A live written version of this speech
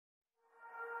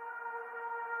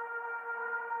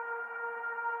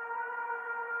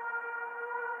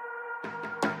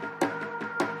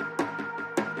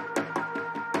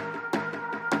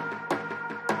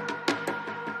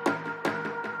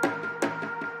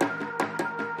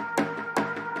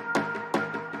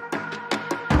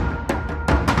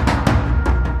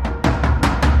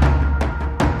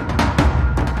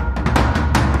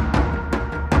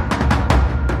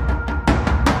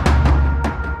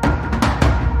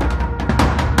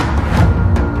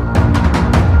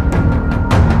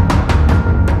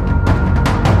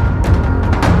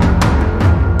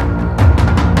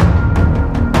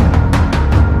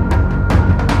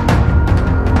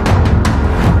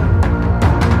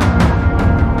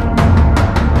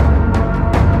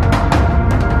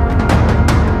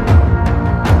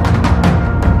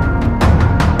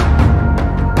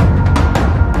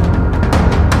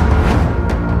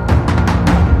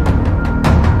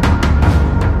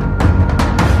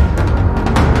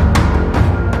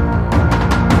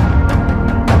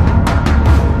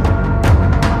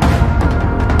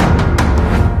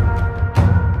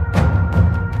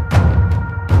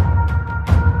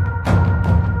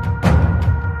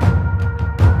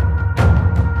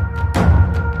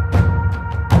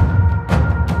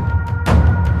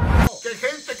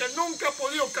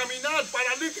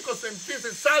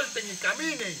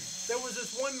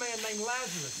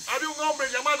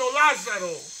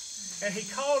Lázaro. And he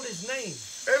called his name.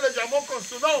 Él le llamó con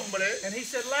su nombre. And he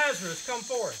said, Lazarus, come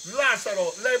forth.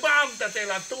 Lázaro, levántate de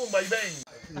la tumba y ven.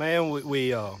 Man,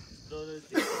 we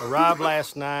arrived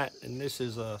last night, and this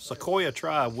is a Sequoia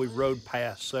tribe we rode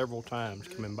past several times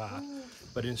coming by.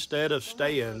 But instead of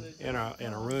staying in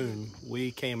a room,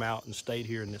 we came out and stayed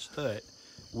here in this hut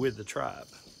with the tribe.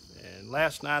 And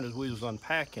last night as we was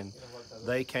unpacking,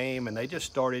 they came and they just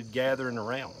started gathering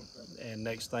around. And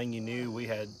next thing you knew, we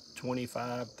had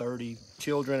 25, 30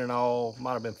 children and all,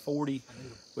 might have been 40.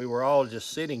 We were all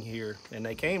just sitting here, and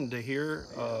they came to hear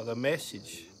the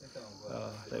message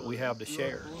that we have to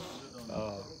share.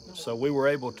 So we were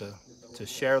able to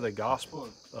share the gospel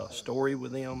story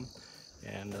with them,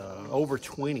 and over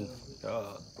 20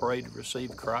 prayed to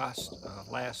receive Christ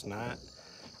last night,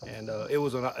 and it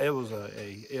was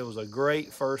a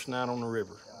great first night on the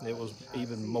river. It was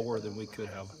even more than we could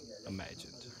have imagined.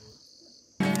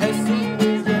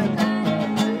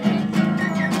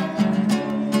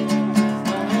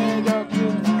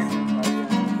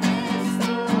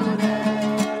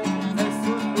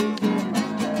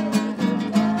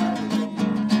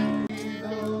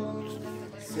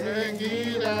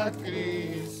 Seguir a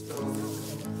Cristo,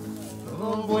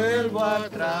 no vuelvo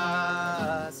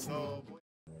atrás.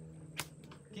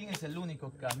 ¿Quién es el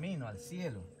único camino al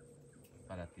cielo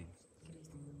para ti?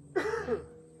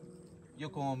 Yo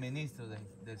como ministro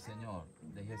del Señor,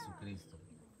 de Jesucristo,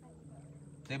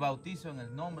 te bautizo en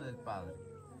el nombre del Padre,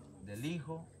 del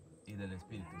Hijo y del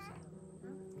Espíritu Santo.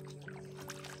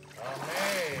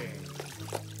 Amén.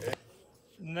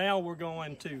 Now we're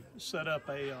going to set up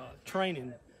a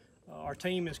training. Our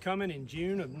team is coming in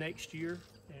June of next year,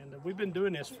 and we've been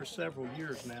doing this for several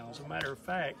years now. As a matter of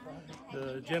fact,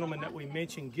 the gentleman that we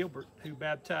mentioned, Gilbert, who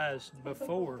baptized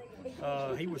before,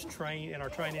 he was trained in our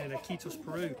training in Iquitos,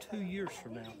 Peru 2 years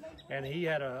from now, and he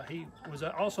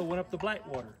also went up the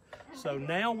Blackwater. So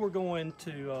now we're going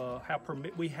to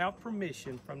we have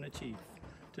permission from the chief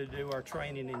to do our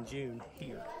training in June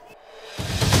here.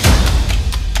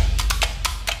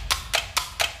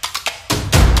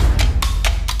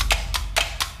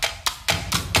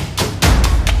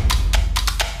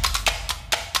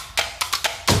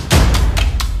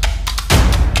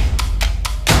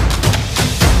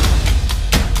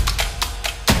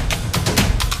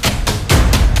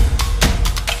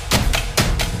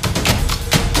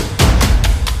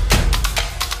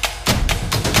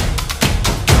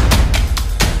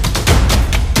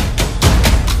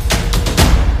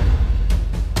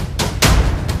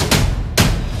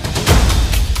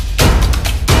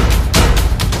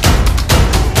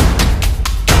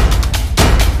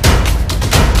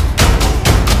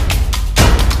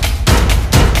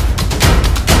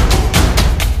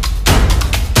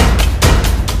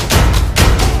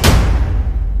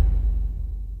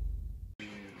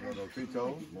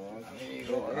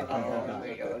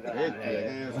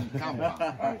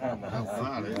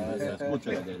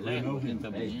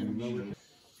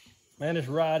 Man, this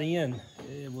ride in,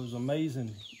 it was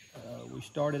amazing. We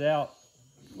started out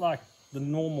like the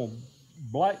normal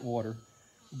Blackwater,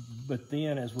 but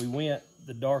then as we went,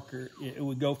 the darker, it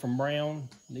would go from brown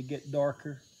and it get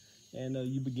darker, and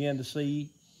you began to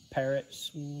see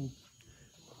parrots, and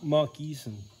monkeys,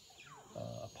 and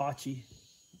Apache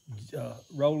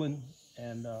rolling,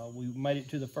 and we made it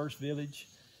to the first village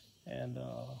and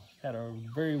had a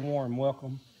very warm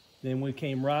welcome. Then we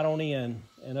came right on in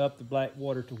and up the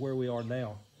Blackwater to where we are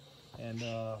now. And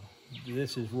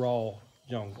this is raw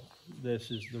jungle.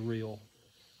 This is the real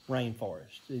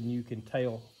rainforest, and you can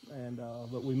tell. And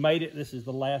but we made it. This is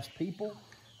the last people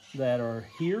that are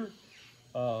here.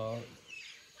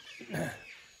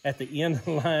 At the end of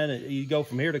the line, you go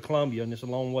from here to Columbia, and it's a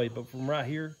long way, but from right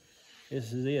here,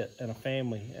 this is it, and a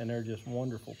family, and they're just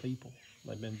wonderful people.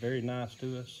 They've been very nice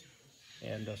to us,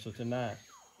 and so tonight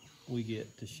we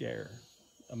get to share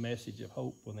a message of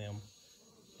hope with them,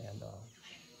 and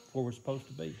where we're supposed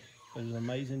to be. It's an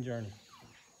amazing journey.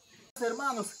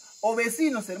 Hermanos o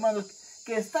vecinos, hermanos,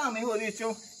 que están, mejor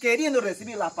dicho, queriendo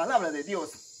recibir la palabra de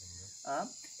Dios. ¿Ah?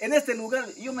 En este lugar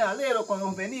yo me alegro cuando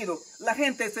hemos venido. La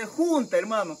gente se junta,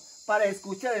 hermano, para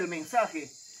escuchar el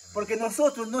mensaje. Porque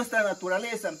nosotros, nuestra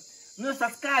naturaleza,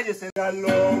 nuestras calles... Al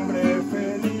hombre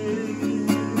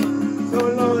feliz,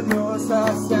 solo Dios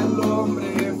hace al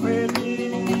hombre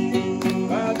feliz.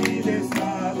 La vida es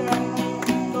nada,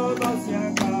 todo se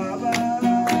acaba,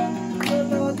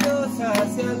 solo Dios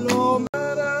hace al hombre.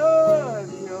 A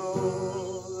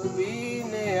Dios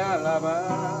vine a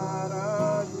alabar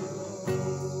a Dios.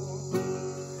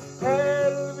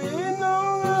 Él vino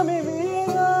a mi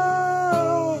vida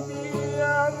un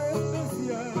día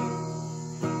especial.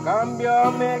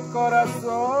 Cambió mi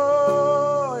corazón.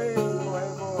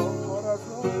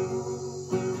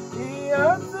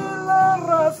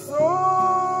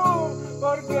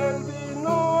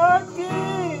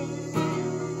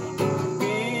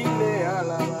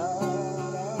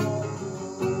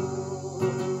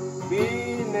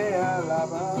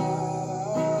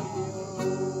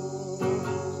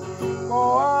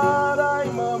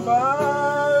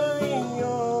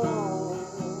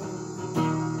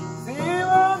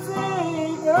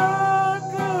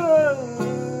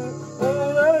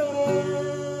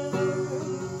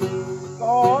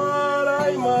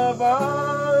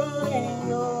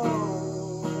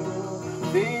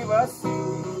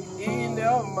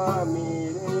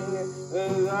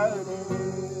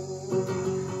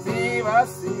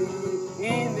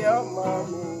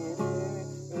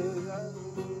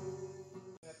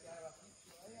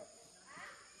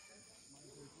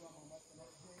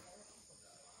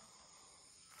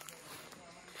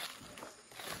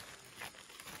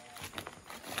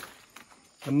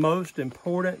 The most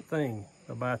important thing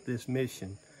about this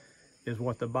mission is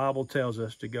what the Bible tells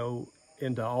us, to go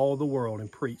into all the world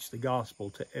and preach the gospel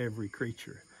to every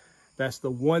creature. That's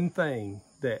the one thing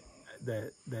that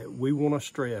we want to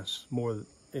stress more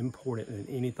important than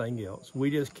anything else. We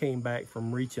just came back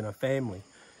from reaching a family,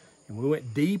 and we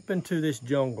went deep into this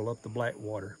jungle up the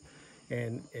Blackwater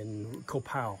and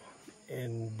Copal,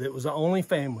 and it was the only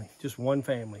family, just one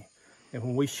family. And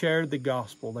when we shared the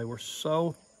gospel, they were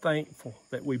so thankful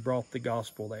that we brought the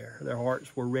gospel there. Their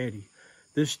hearts were ready.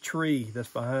 This tree that's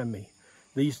behind me,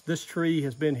 this tree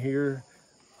has been here,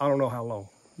 I don't know how long.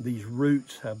 These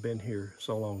roots have been here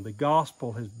so long. The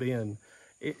gospel has been,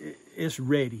 it's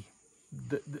ready.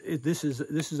 This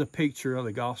is a picture of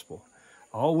the gospel.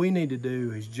 All we need to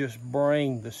do is just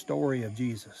bring the story of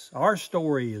Jesus. Our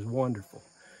story is wonderful,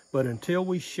 but until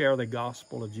we share the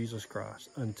gospel of Jesus Christ,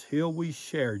 until we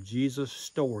share Jesus'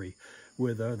 story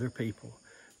with other people,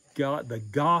 the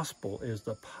gospel is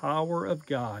the power of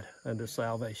God unto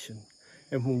salvation.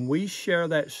 And when we share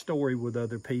that story with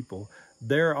other people,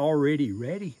 they're already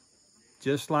ready.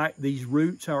 Just like these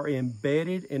roots are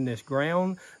embedded in this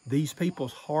ground, these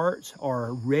people's hearts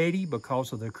are ready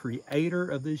because of the creator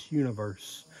of this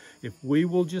universe. If we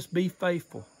will just be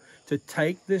faithful to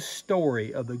take this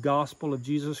story of the gospel of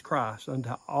Jesus Christ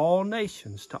unto all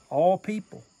nations, to all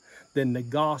people, then the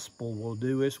gospel will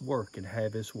do its work and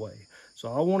have its way.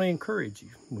 So I want to encourage you,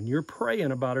 when you're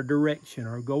praying about a direction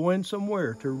or going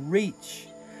somewhere to reach,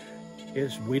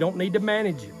 we don't need to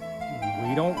manage it.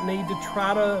 We don't need to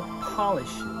try to polish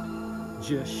it.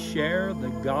 Just share the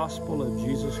gospel of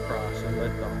Jesus Christ and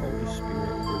let the Holy Spirit